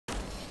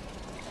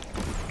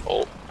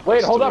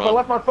Wait, hold up, I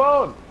left my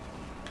phone!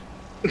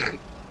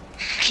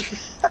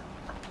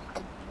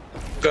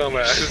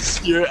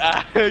 Dumbass. You're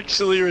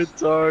actually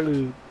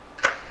retarded.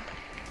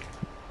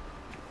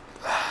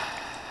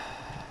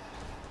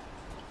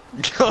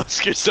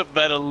 Oscar's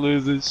about to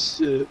lose his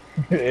shit.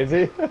 Is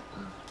he?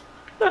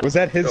 Was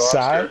that his Go,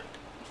 sigh? Oscar.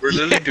 We're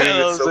literally doing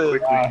this so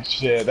quickly. Ah,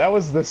 shit. That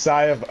was the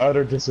sigh of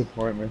utter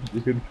disappointment,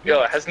 dude.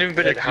 Yo, it hasn't even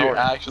been an You're hour.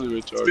 actually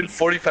It's retarded. been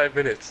 45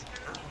 minutes.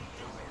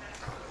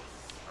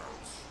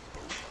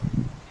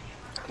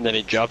 And then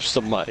he drops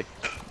the mic.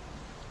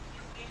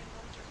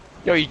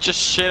 Yo, you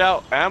just shit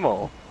out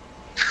ammo.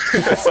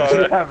 I saw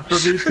that. Yeah, for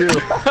me too.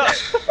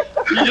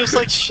 You just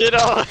like shit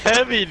out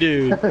heavy,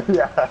 dude.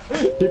 Yeah,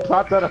 he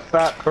popped out a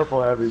fat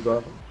purple heavy,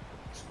 bro.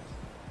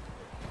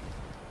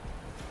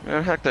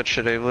 Man, heck that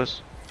shit,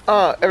 Aveless.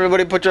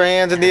 Everybody put your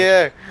hands in the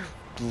air.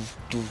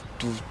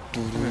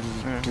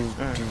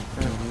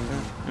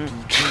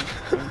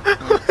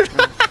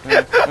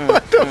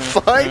 What the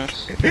fuck?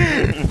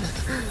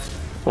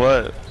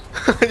 What?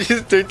 I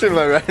just turned to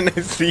my right and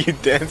I see you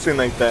dancing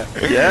like that.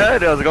 Yeah,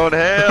 I was going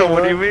ham.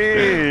 What do you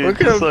mean? What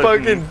kind of Just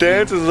fucking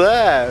dance is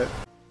that?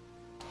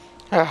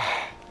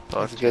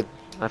 That's good.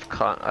 I've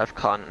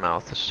cotton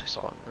mouth. This is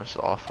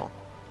awful.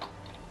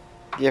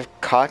 You have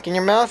cock in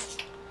your mouth?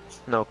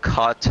 No,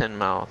 cotton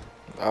mouth.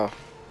 Oh.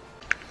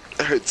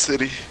 Hurt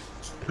City.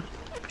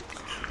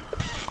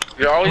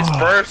 You're always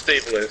first,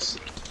 Stateless.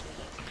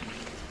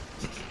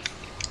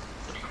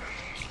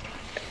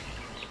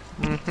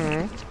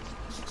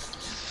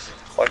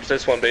 Watch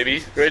this one,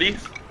 baby. Ready?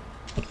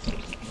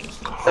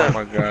 Oh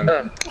my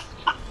god.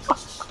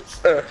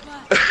 You're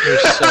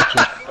such a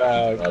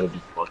fag. Gotta be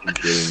fucking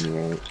kidding me,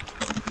 right?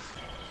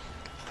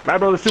 My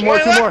bro, there's two more,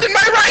 My two left more! and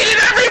my right and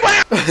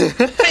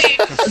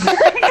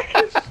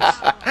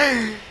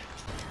everywhere!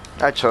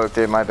 I choked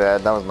it, my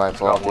bad. That was my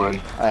fault, dude.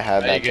 I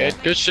had Hey, that good.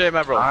 kill. Good shit,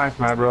 my bro. Nice,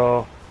 my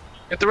bro.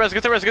 Get the rest,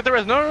 get the rest, get the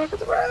rest. No, get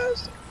the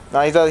rest.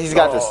 No, he's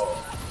got this.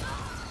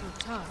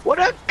 What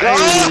a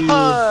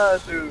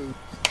god, dude.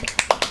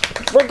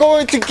 We're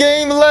going to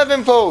game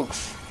 11,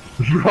 folks.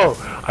 Bro,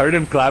 I heard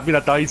him clapping.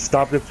 I thought he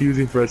stopped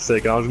defusing for a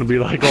second. I was gonna be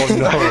like, oh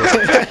no.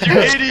 You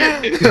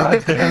idiot.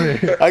 God damn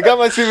it. I got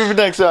my super for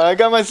next round. I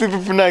got my super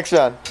for next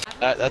round.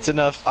 That's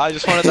enough. I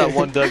just wanted that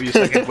one W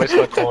so I can waste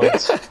my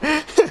coins.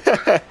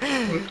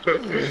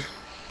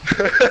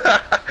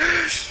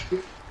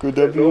 Good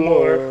W. No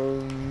more.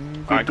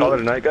 Alright, call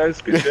it a night,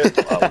 guys. Good shit.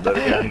 I'll do it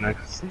again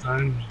next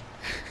time.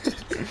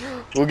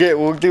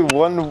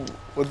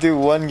 We'll do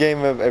one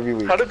game of every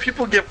week. How do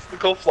people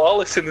go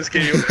flawless in this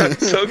game? I'm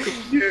so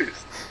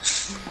confused.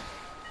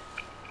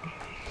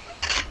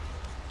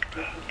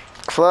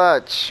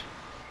 Clutch.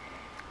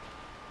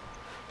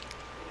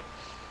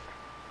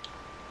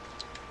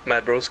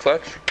 Mad Bros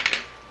Clutch?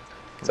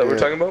 Is that what we're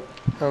talking about?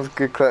 That was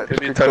good clutch. Could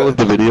be Good title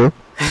clutch. of the video.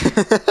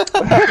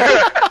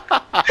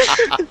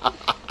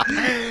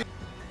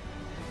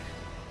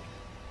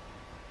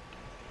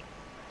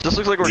 Just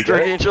looks like we're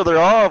jerking each other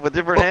off with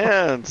different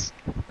hands.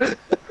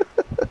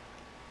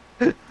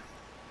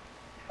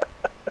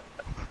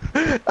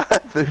 I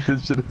think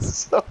this shit is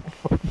so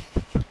funny.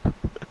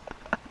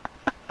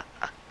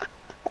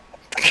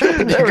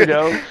 There we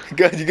go.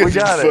 God, you guys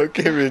got are it.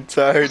 fucking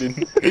retarded.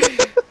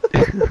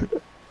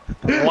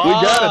 We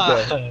got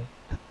it though.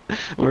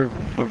 We're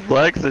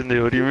flexing,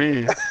 dude. What do you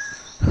mean?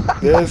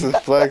 This is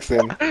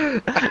flexing.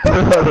 No,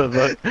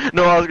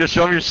 I was gonna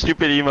show him your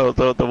stupid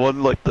emote, the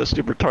one like the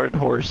stupid retarded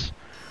horse,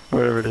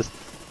 whatever it is.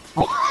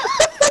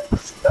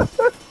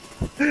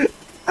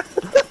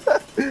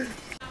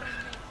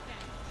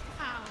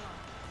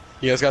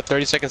 You guys got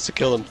 30 seconds to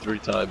kill him 3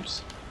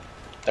 times.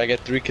 I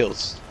get 3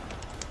 kills.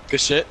 Good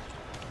shit.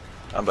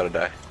 I'm about to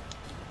die.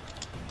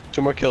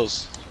 2 more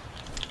kills.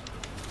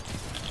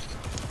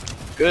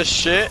 Good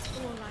shit.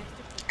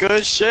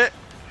 Good shit.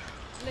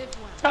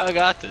 I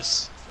got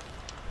this.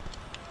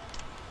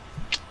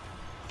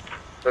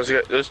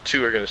 Those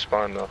 2 are gonna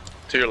spawn though.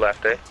 To your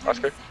left, eh,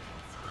 Oscar?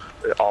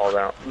 They're all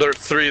down.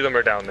 3 of them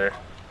are down there.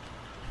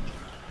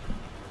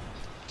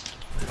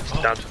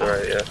 Down to the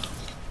right, yeah.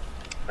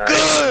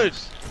 Nice. Good.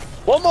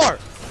 One more.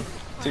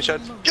 2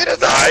 shots. Get it,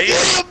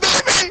 Nice.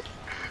 baby.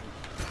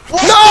 No!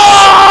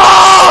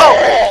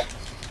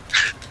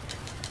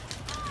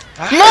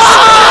 No!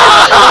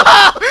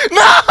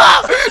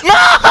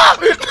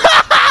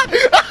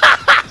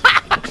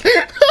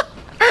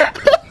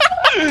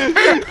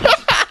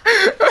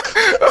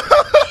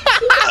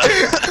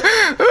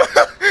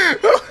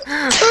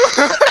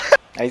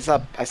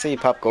 I say you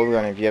pop gold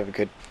gun if you have a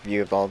good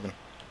view of all of them.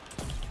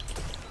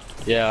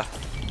 Yeah.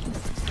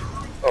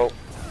 Oh.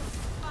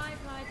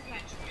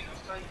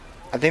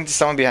 I think there's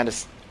someone behind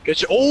us. Good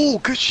shit. Oh,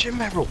 good shit,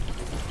 man, bro.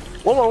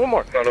 One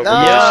more. Not over.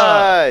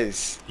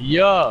 Nice!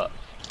 Yeah.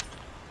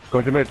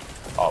 Going to mid.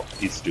 Oh,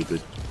 he's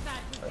stupid.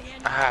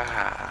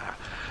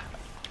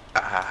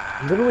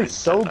 Literally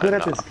so good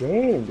at this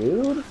game,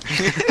 dude.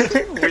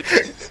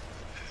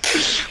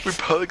 We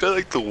probably got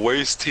like the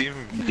worst team.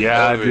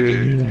 Yeah, ever,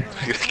 dude.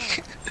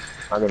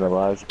 Not gonna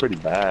lie, it's pretty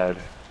bad.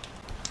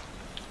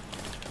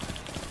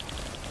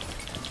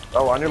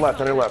 Oh, on your left,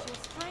 on your left.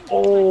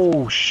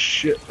 Oh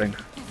shit! Thing.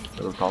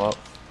 That'll call out.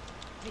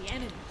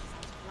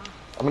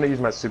 I'm gonna use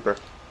my super.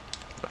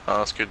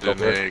 Oscar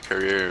did a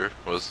career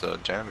was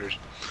janitors.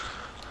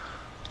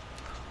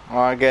 Oh,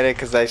 I get it,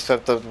 cause I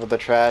swept up with the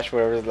trash,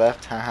 whatever's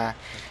left. Haha.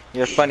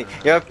 You're funny.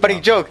 You're a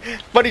funny joke.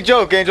 Funny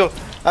joke, Angel.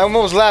 I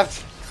almost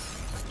laughed.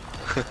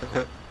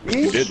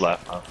 You did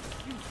laugh, huh?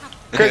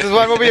 Chris, there's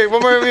one over here.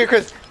 One more over here,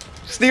 Chris.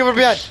 Sneak over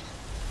behind.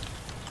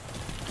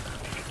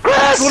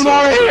 Chris, one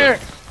more here.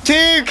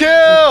 Team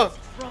kill.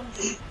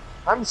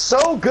 I'm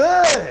so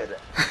good.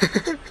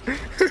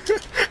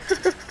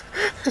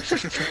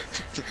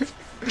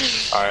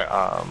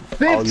 Alright,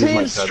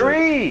 15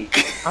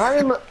 streak!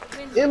 I'm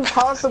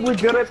impossibly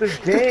good at this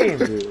game,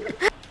 dude.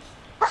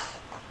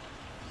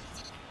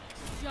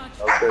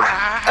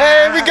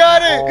 Hey, we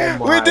got it!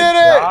 Oh We my did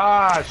it!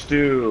 gosh,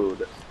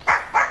 dude.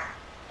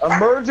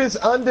 Emerge is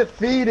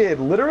undefeated.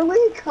 Literally?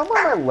 Come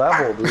on my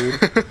level, dude.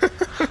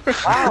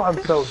 Wow,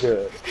 I'm so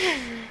good.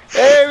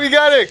 Hey, we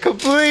got it!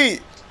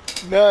 Complete!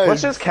 Nice.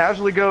 Let's just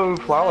casually go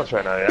flawless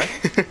right now, yeah?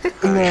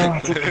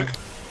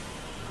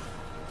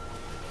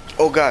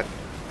 Oh god.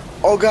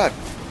 Oh god.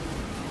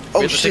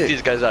 We Oh have to take shit.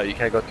 these guys out. You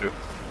can't go through.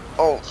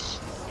 Oh.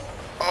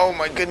 Oh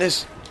my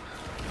goodness.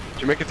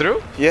 Did you make it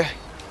through? Yeah.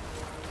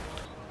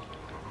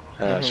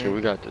 Screw,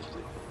 we got this.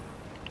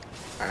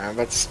 I'm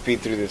about to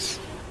speed through this.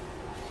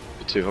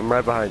 Me too. I'm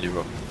right behind you,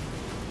 bro.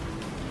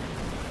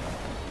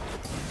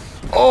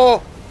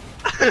 Oh!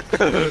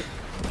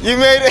 You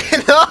made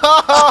it!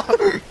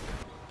 No!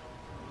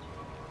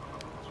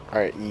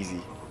 Alright,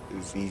 easy.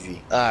 This is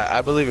easy. Alright,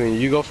 I believe in you.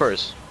 You go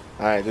first.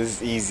 Alright,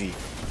 this is easy.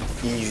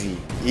 Easy.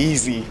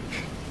 Easy.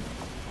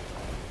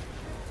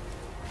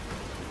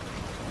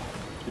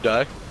 You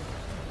die?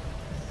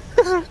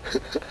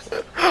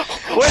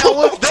 Wait, I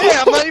was there!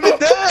 I'm not even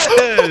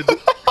dead!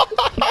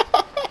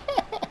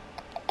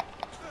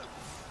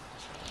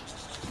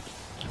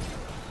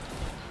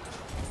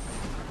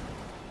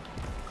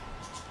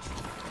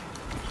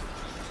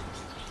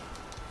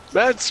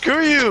 Man,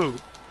 screw you!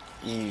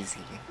 Easy.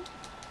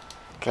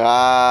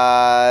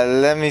 God,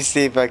 let me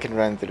see if I can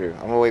run through.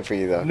 I'm gonna wait for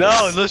you though.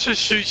 No, let's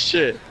just shoot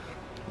shit.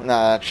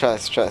 Nah,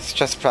 trust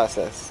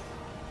process.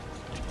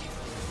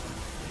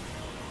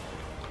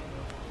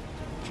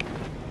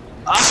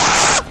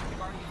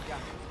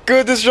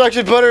 Good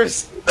destruction,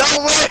 Butters! No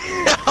way!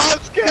 I'm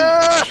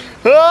scared!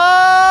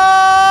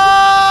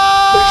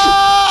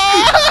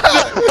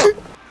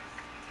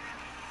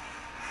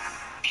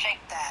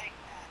 Shake that.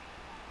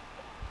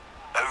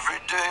 Every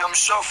day I'm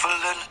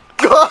shuffling.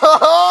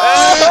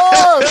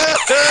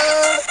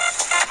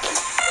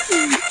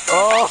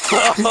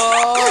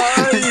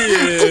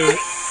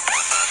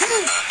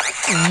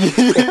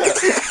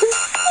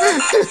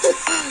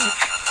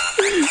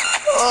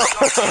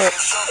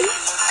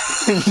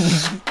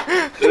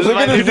 Look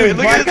at this dude.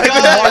 Look at this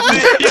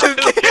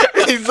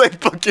guy. He's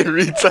like fucking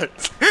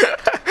retards.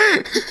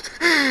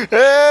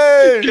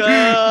 Hey!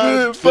 God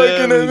Dude,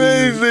 fucking damn it,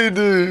 amazing,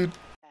 dude.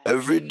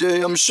 Every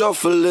day I'm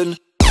shuffling.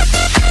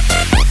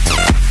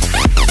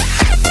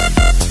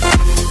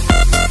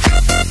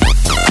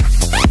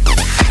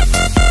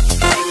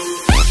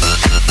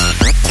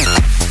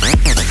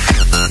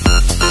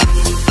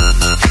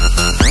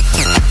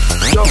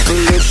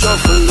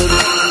 Shuffling.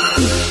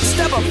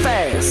 Step up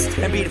fast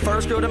and be the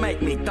first girl to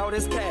make me throw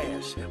this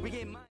cash. We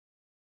get